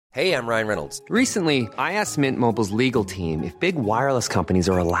Hey, I'm Ryan Reynolds. Recently, I asked Mint Mobile's legal team if big wireless companies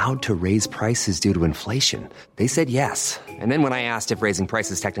are allowed to raise prices due to inflation. They said yes. And then when I asked if raising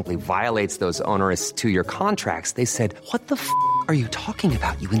prices technically violates those onerous two-year contracts, they said, "What the f*** are you talking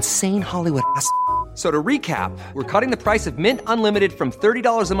about, you insane Hollywood ass?" So to recap, we're cutting the price of Mint Unlimited from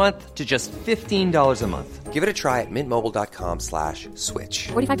 $30 a month to just $15 a month. Give it a try at mintmobile.com/switch.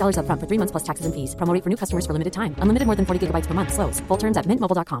 $45 up front for 3 months plus taxes and fees. Promo rate for new customers for limited time. Unlimited more than 40 gigabytes per month. Slows full terms at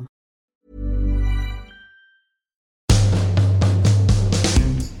mintmobile.com.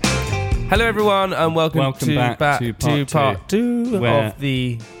 Hello everyone and welcome back to part two of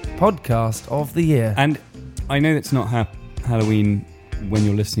the podcast of the year. And I know it's not Halloween when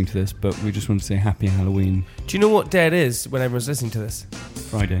you're listening to this, but we just want to say happy Halloween. Do you know what day it is when everyone's listening to this?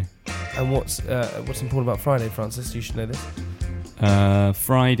 Friday. And what's important about Friday, Francis? You should know this.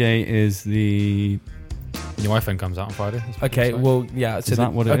 Friday is the new iPhone comes out on Friday. Okay, well, yeah. So is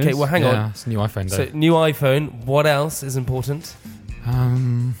that what it is? Okay, well, hang on. It's a new iPhone day. So, new iPhone. What else is important?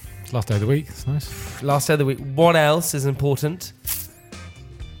 Last day of the week. It's nice. Last day of the week. What else is important?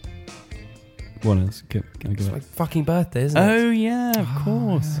 What else? Can I It's go my fucking birthday, isn't it? Oh, yeah, of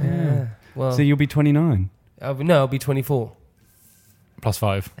course. Yeah. Well, so you'll be 29? No, I'll be 24.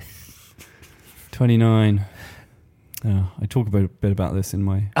 +5. 29. I talk a bit about this in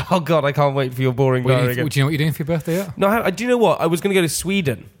my... Oh, God, I can't wait for your boring diary again. Do you know what you're doing for your birthday yet? No, do you know what? I was going to go to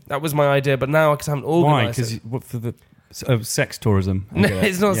Sweden. That was my idea, but now I haven't organised it. Why? Because for the sex tourism? No,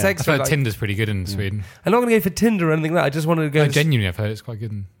 it's not sex I feel like Tinder's pretty good in Sweden. I'm not going to go for Tinder or anything like that. I just wanted to go... No, genuinely, I've heard it's quite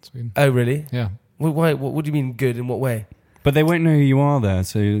good in Sweden. Oh, really? Yeah. Why? What do you mean good? In what way? But they won't know who you are there,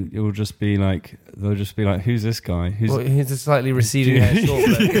 so it'll just be like... They'll just be like, who's this guy? He's a slightly receding hair short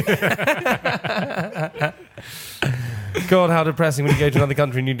bloke. God, how depressing when you go to another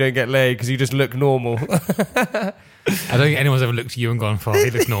country and you don't get laid because you just look normal. I don't think anyone's ever looked at you and gone, "Oh, he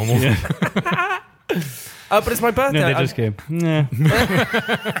looks normal." But it's my birthday. No, they just go, nah.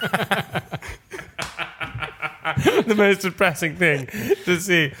 The most depressing thing to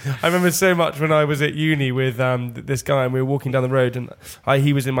see. I remember so much when I was at uni with this guy and we were walking down the road and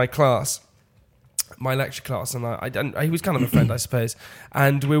he was in my class, my lecture class, and he was kind of a friend, I suppose.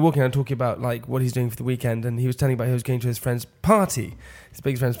 And we were walking around talking about like what he's doing for the weekend, and he was telling about he was going to his friend's party, his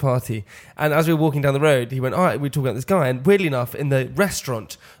big friend's party. And as we were walking down the road, he went, "All right, we're talking about this guy." And weirdly enough, in the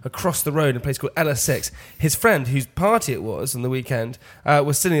restaurant across the road, in a place called LS6, his friend, whose party it was on the weekend,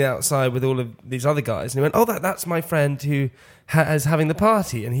 was sitting outside with all of these other guys. And he went, "Oh, that's my friend who is having the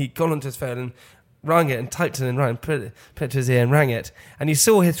party." And he got onto his phone and rang it and typed it in right, put it to his ear and rang it, and you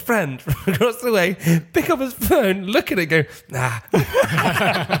saw his friend from across the way pick up his phone, look at it, go nah,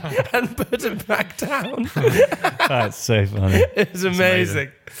 and put it back down. That's so funny. It was amazing.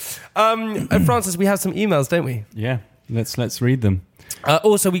 Francis, we have some emails, don't we? Yeah, let's read them.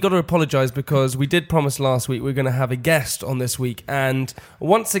 Also, we got to apologise because we did promise last week we were going to have a guest on this week, and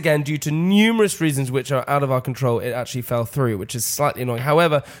once again, due to numerous reasons which are out of our control, it actually fell through, which is slightly annoying.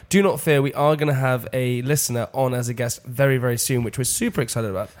 However, do not fear, we are going to have a listener on as a guest very, very soon, which we're super excited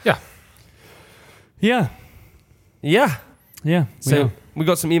about. Yeah. So we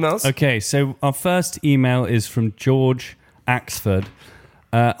got some emails. Okay, so our first email is from George Axford.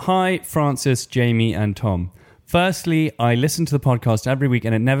 Hi, Francis, Jamie, and Tom. Firstly, I listen to the podcast every week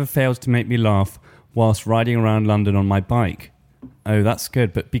and it never fails to make me laugh whilst riding around London on my bike. Oh, that's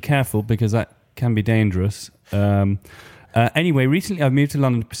good, but be careful because that can be dangerous. Anyway, recently I've moved to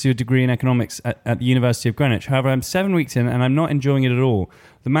London to pursue a degree in economics at the University of Greenwich. However, I'm 7 weeks in and I'm not enjoying it at all.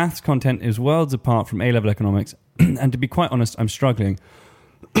 The maths content is worlds apart from A-level economics, and to be quite honest, I'm struggling.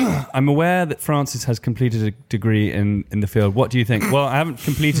 I'm aware that Francis has completed a degree in the field. What do you think? Well, I haven't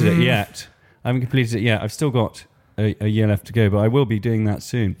completed it yet. I've still got a year left to go, but I will be doing that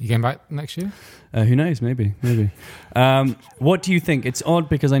soon. You going back next year? Who knows? Maybe. What do you think? It's odd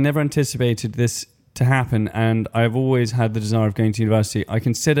because I never anticipated this to happen, and I've always had the desire of going to university. I'm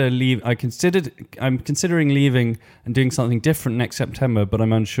considering leaving and doing something different next September, but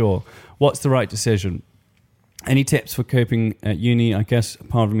I'm unsure. What's the right decision? Any tips for coping at uni? I guess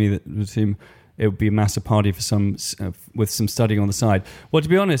part of me that would assume it would be a massive party for some with some studying on the side. Well, to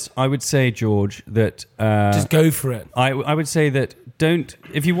be honest, I would say, George, that just go for it. I would say that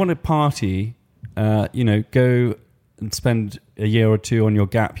if you want to party, go and spend a year or two on your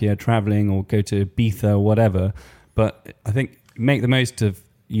gap year traveling, or go to Ibiza or whatever. But I think make the most of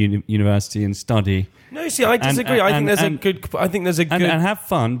university and study. No, see, I disagree. I think there's a good and have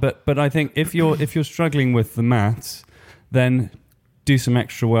fun. But I think if you're struggling with the maths, then do some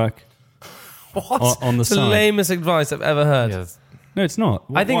extra work. On the it's side. the lamest advice I've ever heard. Yes. No, it's not.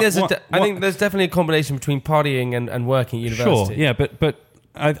 I think there's definitely a combination between partying and working at university. Sure, yeah, but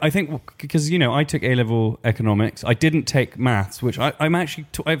I think because I took A-level economics. I didn't take maths, which I'm actually.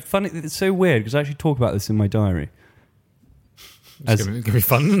 I find it's so weird because I actually talk about this in my diary. It's going to be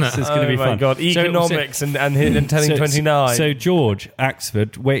fun, isn't it? It's going to be fun. Oh my God, economics and telling 29. So George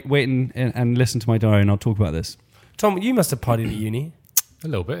Axford, wait and listen to my diary, and I'll talk about this. Tom, you must have partied at uni. A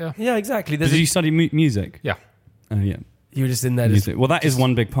little bit, yeah. Yeah, exactly. Did you study music? Yeah. Yeah. You were just in there. Music. Well, that is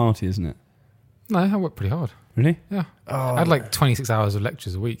one big party, isn't it? No, I worked pretty hard. Really? Yeah. I had like 26 hours of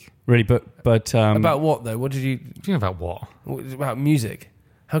lectures a week. Really, but about what though? What did you? Do you know about what? About music?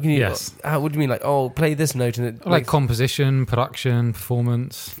 How can you? Yes. What do you mean? Like, play this note and it Like composition, production,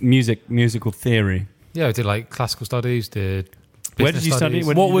 performance. musical theory. Yeah, I did like classical studies. Did Where did you study?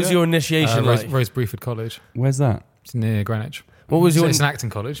 studies. What was your initiation like? Rose Bruford College. Where's that? It's near Greenwich. What was your? It's an acting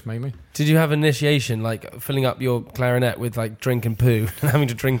college, mainly. Did you have initiation like filling up your clarinet with like drink and poo and having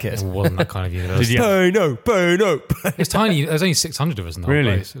to drink it? It wasn't that kind of university. Did you? No. It's tiny. There's only 600 of us in the whole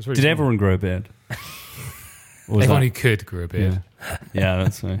Really? place. It was really Did small. everyone grow a beard? Or was Everyone that- who could grew a beard. Yeah,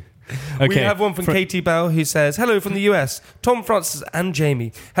 that's right. Okay. We have one from Katie Bell who says, hello from the US, Tom, Francis and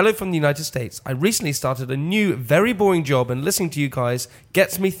Jamie. Hello from the United States. I recently started a new, very boring job and listening to you guys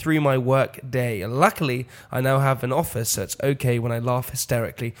gets me through my work day. Luckily, I now have an office, so it's okay when I laugh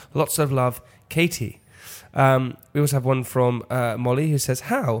hysterically. Lots of love, Katie. We also have one from Molly who says,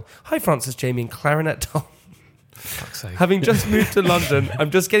 how? Hi, Francis, Jamie and Clarinet Tom. Fuck's sake. Having just moved to London, I'm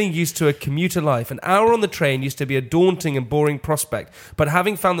just getting used to a commuter life. An hour on the train used to be a daunting and boring prospect, but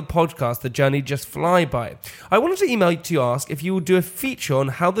having found the podcast, the journey just fly by. I wanted to email you to ask if you would do a feature on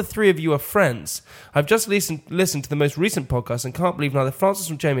how the three of you are friends. I've just listened to the most recent podcast and can't believe neither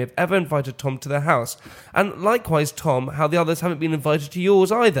Francis or Jamie have ever invited Tom to their house. And likewise, Tom, how the others haven't been invited to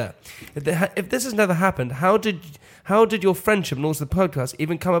yours either. If this has never happened, how did your friendship and also the podcast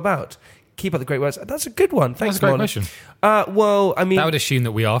even come about? Keep up the great words. That's a good one. Thanks, That's a great Molly. question. Well, I mean, That would assume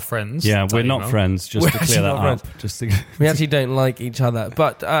that we are friends. Yeah, That we're not email. friends. Just We're to actually clear that not up. friends. Just to, we actually don't like each other.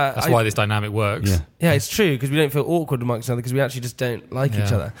 But That's why this dynamic works. yeah. yeah, it's true because we don't feel awkward amongst each other because we actually just don't like each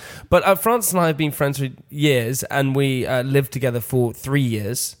Yeah. other. But Francis and I have been friends for years, and we lived together for 3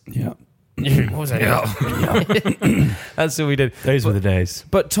 years. Yeah. What was that? Yeah. That's all we did. Those were the days.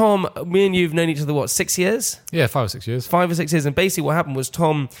 But Tom, me and you have known each other, 6 years? Yeah, 5 or 6 years. 5 or 6 years. And basically what happened was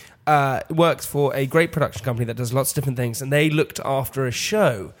Tom works for a great production company that does lots of different things, and they looked after a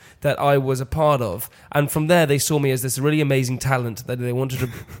show that I was a part of. And from there, they saw me as this really amazing talent that they wanted to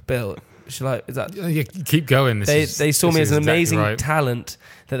build. Is that... Yeah, keep going. They saw this me is as an exactly amazing right. talent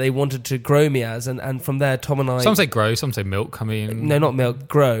that they wanted to grow me as. And from there, Tom and I... Some say grow, some say milk. I mean... No, not milk,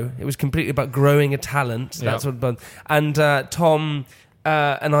 grow. It was completely about growing a talent. Yeah. That's what. And Tom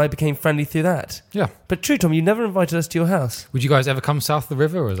and I became friendly through that. Yeah. But true, Tom, you never invited us to your house. Would you guys ever come south of the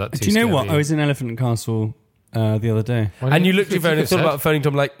river, or is that too Do you know scary? what? I was in Elephant and Castle the other day. Why And didn't you looked at your phone and thought said? about phoning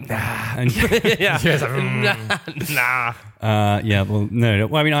Tom like, nah. And Yeah. Yes, like, Nah. yeah, well, no.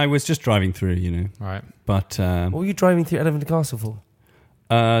 Well, I mean, I was just driving through, Right. but What were you driving through Elephant and Castle for?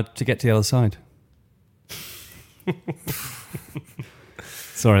 to get to the other side.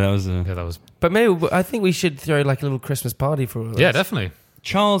 Sorry, that was Yeah, that was... But maybe I think we should throw like a little Christmas party for all of Yeah, us. definitely.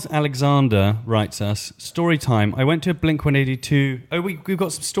 Charles Alexander writes us, story time. I went to a Blink-182. Oh, we've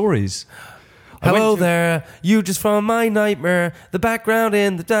got some stories. I Hello went to- there, you just from my nightmare. The background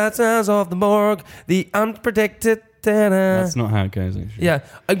in the dead sounds of the morgue. The unpredicted... That's not how it goes, actually. Yeah,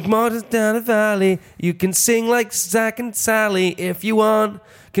 I'm down the valley. You can sing like Zach and Sally if you want.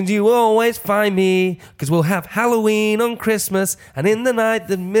 Can you always find me? Because we'll have Halloween on Christmas, and in the night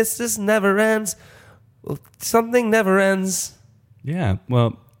the mist never ends. Well, something never ends. Yeah,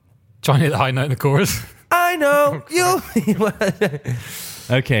 well, Try and hit the high note in the chorus. I know you.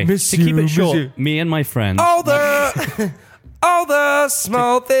 okay. Miss to keep you, it miss short, you. me and my friends... all the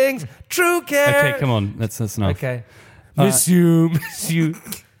small things, true care. Okay, come on. That's enough. Okay. Miss you.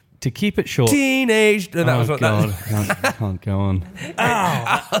 To keep it short... Teenage. No, that oh, was what God. that. I can't go on.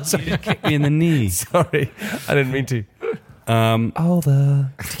 Ow! You just kicked me in the knee. Sorry, I didn't mean to.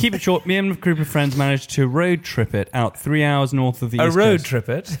 To keep it short, me and a group of friends managed to road trip it out 3 hours north of the A East road Coast. trip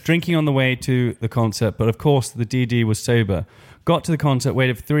it. Drinking on the way to the concert, but of course the DD was sober. Got to the concert,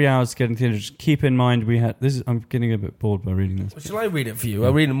 waited for 3 hours to get into the theatre. Just keep in mind we had... I'm getting a bit bored by reading this. Shall I read it for you?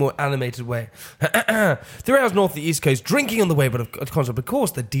 I'll read it in a more animated way. 3 hours north of the East Coast, drinking on the way, but at the concert. Of course,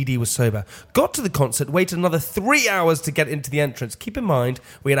 the DD was sober. Got to the concert, waited another 3 hours to get into the entrance. Keep in mind,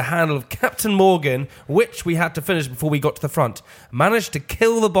 we had a handle of Captain Morgan, which we had to finish before we got to the front. Managed to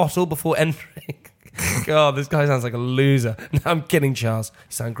kill the bottle before entering. God, this guy sounds like a loser. No, I'm kidding, Charles.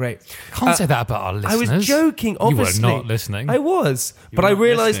 You sound great. Can't say that about our I listeners. was joking, obviously. You were not listening. I was. But were I not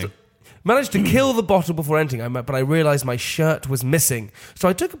realised... listening. Managed to kill the bottle before entering, but I realised my shirt was missing. So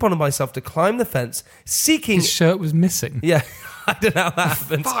I took upon myself to climb the fence, seeking... His shirt was missing. Yeah, I don't know how that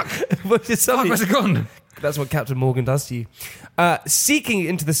happened. Fuck. But it's something- Where's it gone? That's what Captain Morgan does to you. Sneaking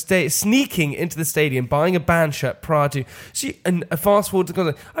into the stadium, buying a band shirt prior to... and fast forward to the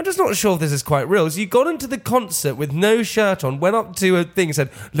concert. I'm just not sure if this is quite real. So you got into the concert with no shirt on, went up to a thing and said,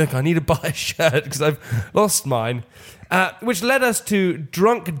 look, I need to buy a shirt because I've lost mine. Which led us to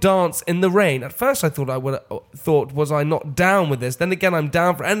drunk dance in the rain. At first I thought, was I not down with this? Then again, I'm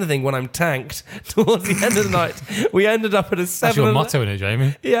down for anything when I'm tanked. Towards the end of the night, we ended up at a 7... That's your motto in it,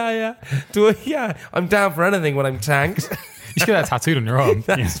 Jamie. Yeah. I'm down for anything when I'm tanked. You should get that tattooed on your arm.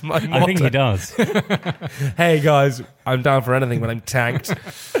 That's my motto. I think he does. Hey guys, I'm down for anything when I'm tanked.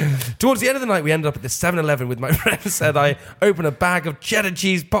 Towards the end of the night, we ended up at the 7-Eleven with my friend. Said I open a bag of cheddar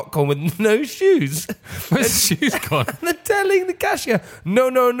cheese popcorn with no shoes. Where's the shoes gone? And they're telling the cashier,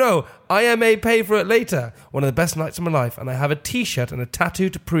 no, I may pay for it later. One of the best nights of my life, and I have a t-shirt and a tattoo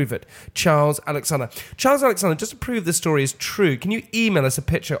to prove it. Charles Alexander, just to prove the story is true, can you email us a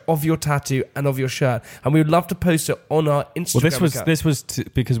picture of your tattoo and of your shirt? And we would love to post it on our Instagram account. This was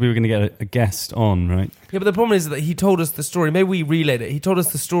because we were going to get a guest on, right? Yeah, but the problem is that he told us the story. Maybe we relayed it. He told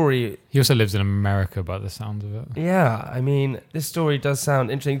us the story. He also lives in America by the sound of it. Yeah, I mean, this story does sound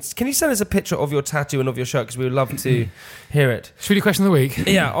interesting. Can you send us a picture of your tattoo and of your shirt? Because we would love to hear it. Should we do question of the week?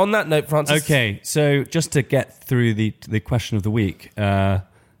 Yeah, on that note, Francis. Okay, so just to get through the question of the week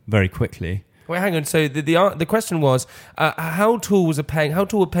very quickly. Wait, hang on. So the question was, how tall were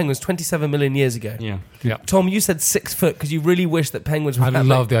penguins 27 million years ago? Yeah. Tom, you said 6 foot because you really wish that penguins were I that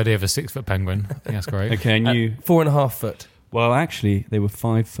love big. the idea of a 6-foot penguin. I think that's great. Okay, and you... 4.5 foot. Well, actually, they were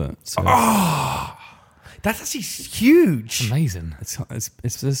 5 foot. So That's actually huge. Amazing.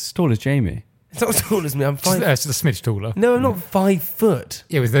 it's as tall as Jamie. It's not as tall as me. I'm 5. It's just a smidge taller. No, I'm not 5 foot.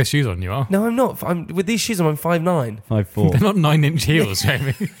 Yeah, with those shoes on, you are. No, I'm not. With these shoes on, I'm 5'9". 5'4". They're not 9-inch heels,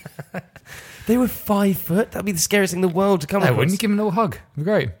 Jamie. They were 5 foot. That'd be the scariest thing in the world to come Hey, across. wouldn't you give him a little hug? It'd be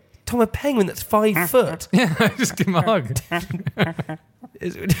great. Tom, a penguin that's 5 foot. Yeah, just give him a hug.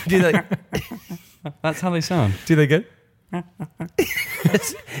 Do they? That's how they sound. Do they good?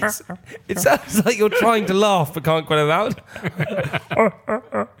 It sounds like you're trying to laugh but can't quite it out.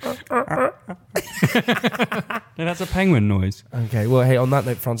 No, that's a penguin noise. Okay, well, hey, on that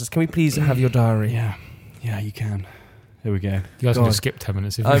note, Francis, can we please have your diary? Yeah, you can. There we go. You guys can God. just skip 10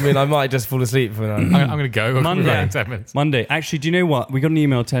 minutes. If I mean, I might just fall asleep for that. I'm going to go. We'll be back in 10 minutes. Monday. Actually, do you know what? We got an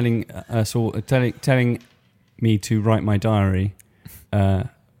email telling us all, telling me to write my diary for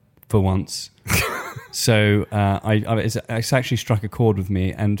once. So it's actually struck a chord with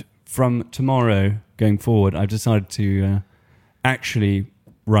me, and from tomorrow going forward, I've decided to actually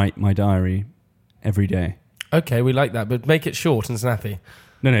write my diary every day. Okay, we like that, but make it short and snappy.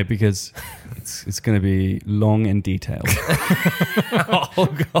 No, because it's going to be long and detailed. Oh,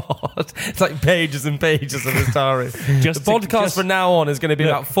 God. It's like pages and pages of his diary. The podcast from now on is going to be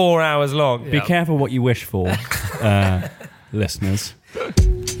about 4 hours long. Be careful what you wish for, listeners.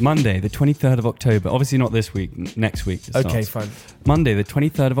 Monday, the 23rd of October. Obviously not this week, next week. It Okay, starts. fine. Monday, the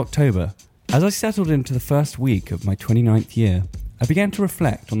 23rd of October. As I settled into the first week of my 29th year, I began to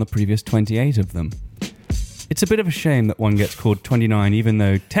reflect on the previous 28 of them. It's a bit of a shame that one gets called 29, even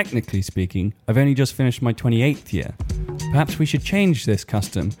though, technically speaking, I've only just finished my 28th year. Perhaps we should change this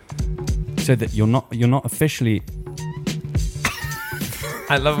custom so that you're not officially...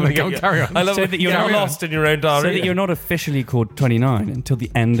 I love when Go, carry on. I love So when that you you're get not- lost in your own diary. So that you're not officially called 29 until the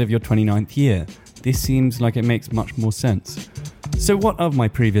end of your 29th year. This seems like it makes much more sense. So what of my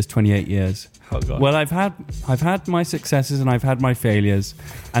previous 28 years? Oh, God. Well, I've had my successes and I've had my failures.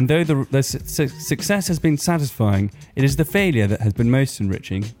 And though the success has been satisfying, it is the failure that has been most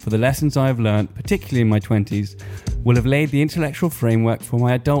enriching. For the lessons I have learned, particularly in my 20s, will have laid the intellectual framework for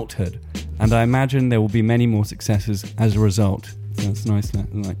my adulthood. And I imagine there will be many more successes as a result. So that's nice. I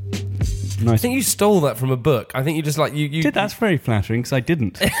Nice. think you stole that from a book. I think you just like you Did that's very flattering because I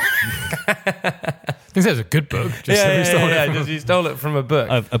didn't. I think that was a good book. Just so we stole it from- just you stole it from a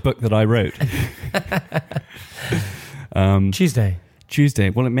book. A book that I wrote. Tuesday.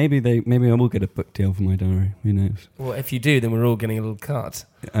 Well, maybe I will get a book deal for my diary. Who knows? Well, if you do, then we're all getting a little cut.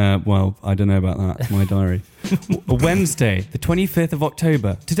 Well, I don't know about that. It's my diary. Wednesday, the 25th of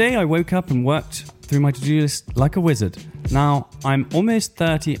October. Today I woke up and worked through my to-do list like a wizard. Now, I'm almost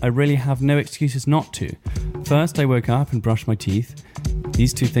 30. I really have no excuses not to. First, I woke up and brushed my teeth.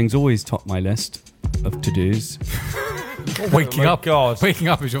 These two things always top my list of to-dos. Waking Oh, up. God. Waking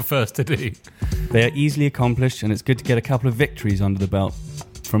up is your first to do. They are easily accomplished, and it's good to get a couple of victories under the belt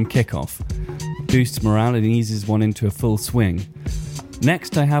from kickoff. Boosts morale and eases one into a full swing.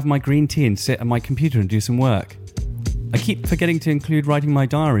 Next, I have my green tea and sit at my computer and do some work. I keep forgetting to include writing my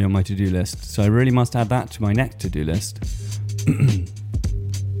diary on my to-do list, so I really must add that to my next to-do list.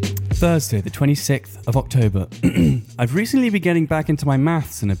 Thursday, the 26th of October. I've recently been getting back into my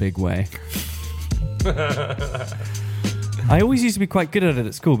maths in a big way. I always used to be quite good at it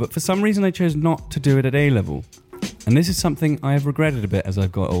at school, but for some reason I chose not to do it at A-level. And this is something I have regretted a bit as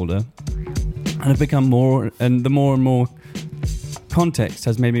I've got older. And I've become more and more context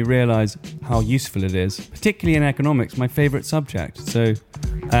has made me realise how useful it is, particularly in economics, my favourite subject. So,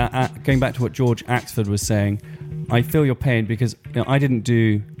 going back to what George Axford was saying, I feel your pain because I didn't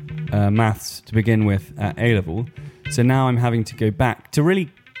do maths to begin with at A-level, so now I'm having to go back to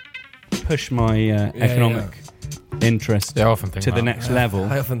really push my economic interest Yeah, I often think to the that. next level.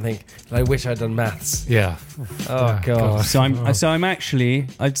 I often think, I wish I'd done maths. Yeah. Oh, God. So I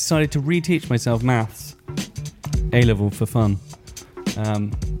decided to reteach myself maths A-level for fun.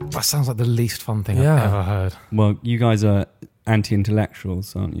 That sounds like the least fun thing Yeah. I've ever heard. Well, you guys are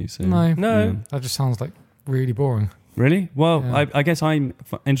anti-intellectuals, aren't you? So No. No. That just sounds like really boring. Really? Well, Yeah. I guess I'm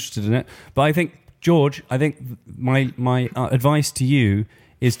interested in it. But I think, George, my advice to you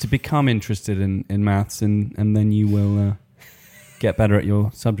is to become interested in maths, and then you will get better at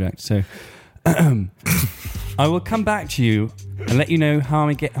your subject. So I will come back to you and let you know how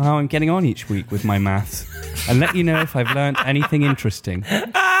I'm getting on each week with my maths, and let you know if I've learned anything interesting.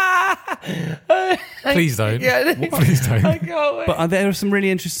 Please don't. Yeah. Please don't. I can't wait. But there are some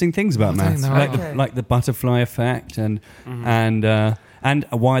really interesting things about I don't maths, know. like the butterfly effect, and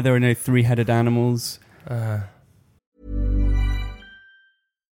why there are no three-headed animals.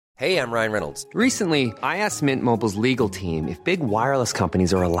 Hey, I'm Ryan Reynolds. Recently, I asked Mint Mobile's legal team if big wireless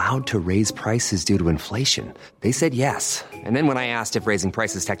companies are allowed to raise prices due to inflation. They said yes. And then when I asked if raising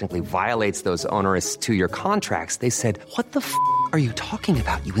prices technically violates those onerous 2-year contracts, they said, "What the f*** are you talking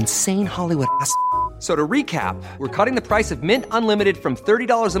about, you insane Hollywood ass?" So to recap, we're cutting the price of Mint Unlimited from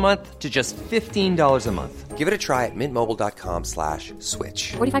 $30 a month to just $15 a month. Give it a try at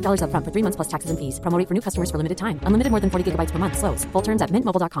mintmobile.com/switch. $45 up front for 3 months plus taxes and fees. Promo rate for new customers for limited time. Unlimited more than 40 gigabytes per month. Slows full terms at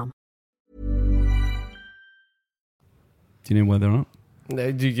mintmobile.com. Do you know why they're not? No,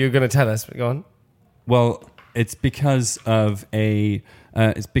 you're going to tell us. Go on. Well, it's because of a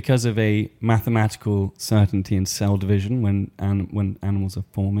mathematical certainty in cell division when animals are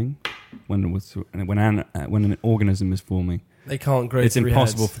forming, when an organism is forming. They can't grow It's three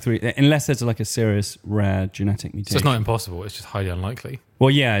impossible heads. for three, unless there's like a serious rare genetic mutation. So it's not impossible, it's just highly unlikely. Well,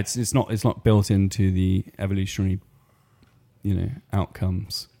 yeah, it's not built into the evolutionary,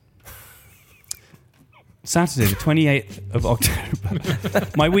 outcomes. Saturday, the 28th of October.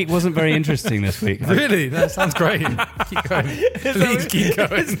 My week wasn't very interesting this week. Really? That sounds great. Keep going. Please keep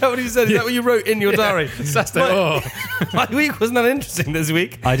going. Is that what you said? Is that what you wrote in your diary? Saturday. Oh, My week wasn't that interesting this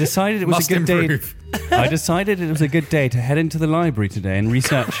week. I decided it was must a good improve. day. I decided it was a good day to head into the library today and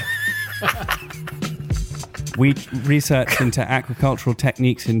research. We researched into agricultural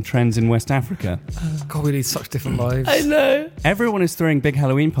techniques and trends in West Africa. God, we lead such different lives. I know. Everyone is throwing big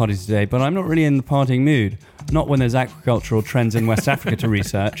Halloween parties today, but I'm not really in the partying mood. Not when there's agricultural trends in West Africa to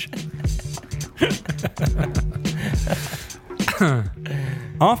research.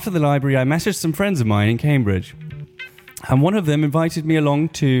 After the library, I messaged some friends of mine in Cambridge, and one of them invited me along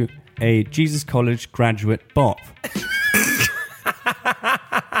to a Jesus College graduate bop.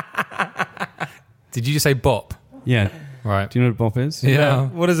 Did you just say bop? Yeah. Right. Do you know what a bop is? Yeah.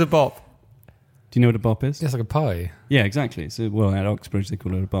 What is a bop? Do you know what a bop is? It's like a pie. Yeah, exactly. So, well, at Oxbridge they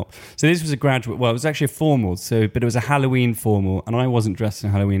call it a bop. So this was a graduate. Well, it was actually a formal. But it was a Halloween formal, and I wasn't dressed in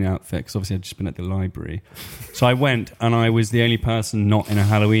a Halloween outfit because obviously I'd just been at the library. So I went, and I was the only person not in a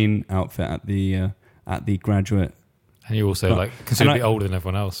Halloween outfit at the graduate. And you're also considerably older than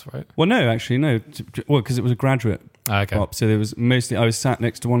everyone else, right? Well, no, actually, no. Well, because it was a graduate Okay. bop. So there was mostly. I was sat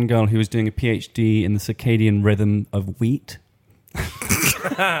next to one girl who was doing a PhD in the circadian rhythm of wheat. And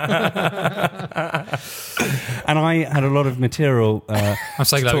I had a lot of material. I'm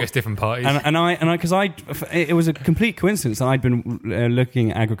so glad we get to different parties. It was a complete coincidence that I'd been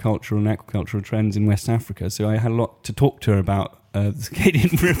looking at agricultural and aquacultural trends in West Africa, so I had a lot to talk to her about the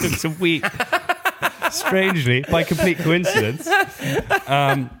circadian rhythms of wheat. Strangely, by complete coincidence.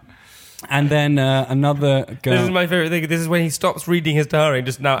 And then another girl. This is my favourite thing. This is when he stops reading his diary and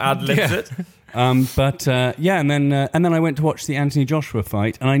just now ad-libs it. And then I went to watch the Anthony Joshua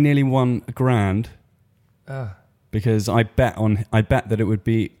fight, and I nearly won $1,000 because I bet that it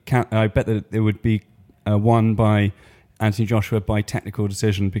would be won by Anthony Joshua by technical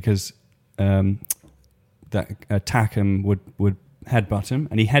decision because that Takam would headbutt him,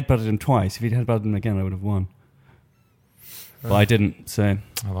 and he headbutted him twice. If he'd headbutted him again, I would have won. but I didn't. So,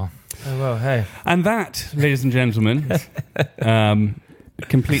 Oh, well. Oh, well, hey. and that, ladies and gentlemen,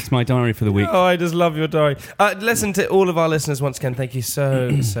 completes my diary for the week. Oh, I just love your diary. Listen to all of our listeners once again. Thank you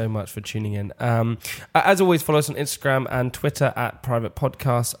so much for tuning in. As always, follow us on Instagram and Twitter at Private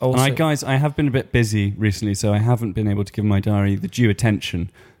Podcasts. Also, Guys, I have been a bit busy recently, so I haven't been able to give my diary the due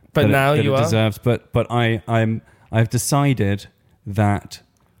attention. But now that you it are. deserves. But I've decided that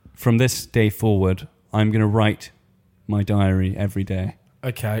from this day forward, I'm going to write my diary every day.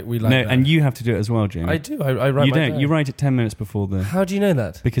 Okay, we like that. And you have to do it as well, Jamie. I do. I write You my don't. diary. You write it 10 minutes before the... How do you know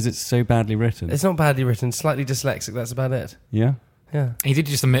that? Because it's so badly written. It's not badly written. Slightly dyslexic. That's about it. Yeah? Yeah. He did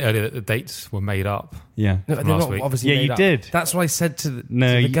just admit earlier that the dates were made up. Yeah. No, From they're last not week. obviously Yeah, made you up. did. That's what I said to the,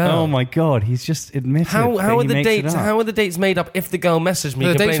 No, to the girl. oh my God, he's just admitted How that are he the makes it dates? up. How are the dates made up? If the girl messaged me,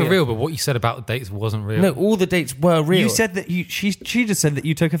 No, the dates were complaining- real, but what you said about the dates wasn't real. No, all the dates were real. You said that she just said that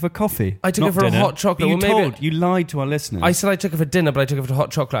you took her for coffee. I took not her for a dinner. hot chocolate. But Well, you maybe- you lied to our listeners. I said I took her for dinner, but I took her for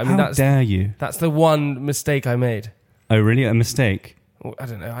hot chocolate. I mean, How dare you? that's the one mistake I made. Oh, really? A mistake? Well, I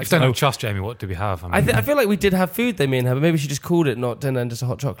don't know. If you don't trust Jamie, what do we have? I feel like we did have food, they me and her, but maybe she just called it not dinner and just a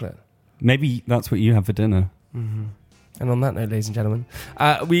hot chocolate. Maybe that's what you have for dinner. And on that note, ladies and gentlemen,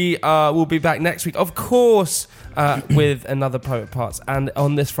 we will be back next week, of course, with another Private Parts. And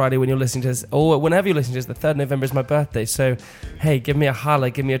on this Friday, when you're listening to this, or whenever you're listening to this, the 3rd of November is my birthday. So, hey, give me a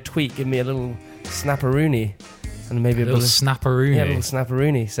holler, give me a tweet, give me a little snapperoonie, and maybe a little snapperoonie. Yeah, a little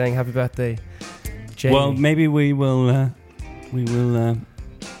snapperoonie saying happy birthday, Jamie. Well, maybe we will.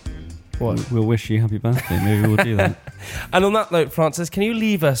 What? We'll wish you happy birthday. Maybe we'll do that. And on that note, Francis, can you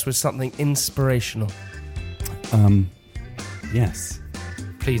leave us with something inspirational? Yes.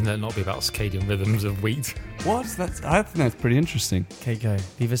 Please let it not be about circadian rhythms of wheat. What? I think that's pretty interesting. Okay, go.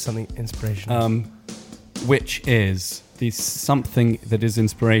 Leave us something inspirational. Which is something that is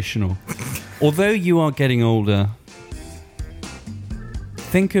inspirational. Although you are getting older,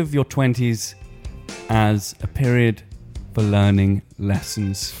 think of your 20s as a period for learning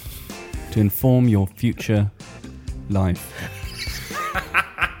lessons to inform your future life.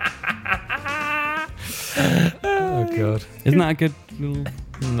 Oh, God. Isn't that a good little...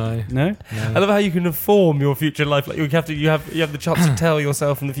 No. No? I love how you can inform your future life. Like you have the chance to tell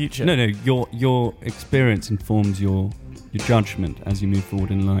yourself in the future. No, your experience informs your judgment as you move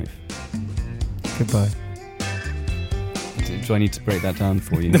forward in life. Goodbye. Do I need to break that down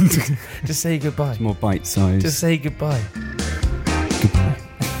for you? Just say goodbye. It's more bite-sized. Just say goodbye. goodbye.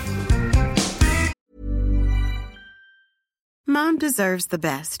 Mom deserves the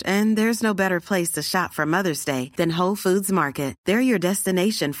best, and there's no better place to shop for Mother's Day than Whole Foods Market. They're your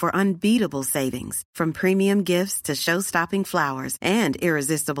destination for unbeatable savings, from premium gifts to show-stopping flowers and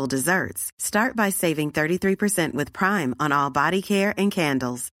irresistible desserts. Start by saving 33% with Prime on all body care and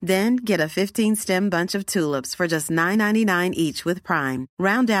candles. Then get a 15-stem bunch of tulips for just $9.99 each with Prime.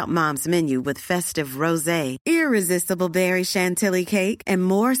 Round out Mom's menu with festive rosé, irresistible berry chantilly cake, and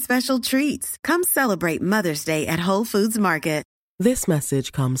more special treats. Come celebrate Mother's Day at Whole Foods Market. This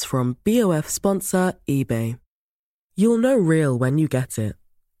message comes from BOF sponsor eBay. You'll know real when you get it.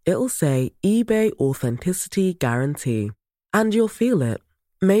 It'll say eBay Authenticity Guarantee. And you'll feel it.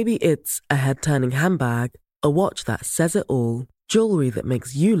 Maybe it's a head-turning handbag, a watch that says it all, jewelry that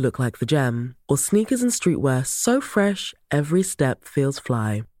makes you look like the gem, or sneakers and streetwear so fresh every step feels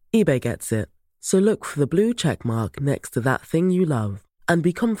fly. eBay gets it. So look for the blue check mark next to that thing you love. And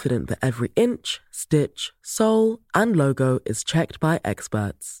be confident that every inch, stitch, sole, and logo is checked by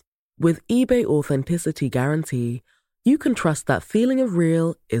experts. With eBay Authenticity Guarantee, you can trust that feeling of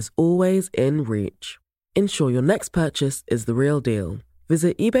real is always in reach. Ensure your next purchase is the real deal.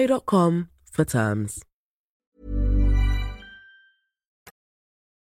 Visit eBay.com for terms.